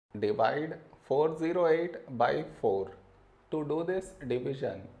Divide 408 by 4. To do this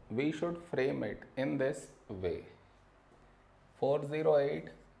division, we should frame it in this way. 408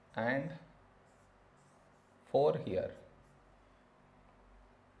 and 4 here.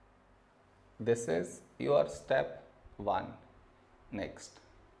 This is your step 1. Next,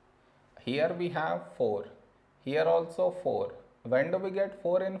 here we have 4. Here also 4. When do we get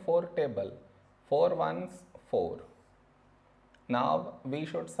 4 in 4 table? 4 ones 4. Now we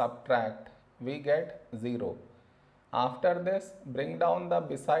should subtract. We get 0. After this, bring down the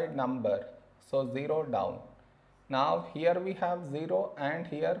beside number. So 0 down. Now here we have 0 and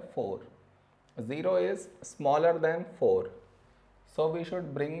here 4. 0 is smaller than 4. So we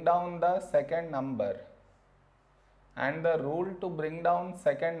should bring down the second number. And the rule to bring down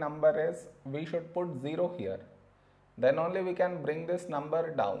second number is we should put 0 here. Then only we can bring this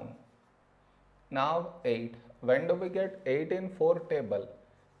number down. Now 8. When do we get 8 in 4 table?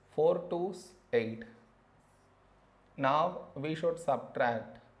 4 2s 8. Now we should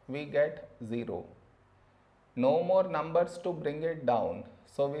subtract. We get 0. No more numbers to bring it down.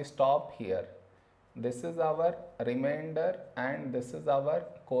 So we stop here. This is our remainder and this is our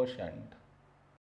quotient.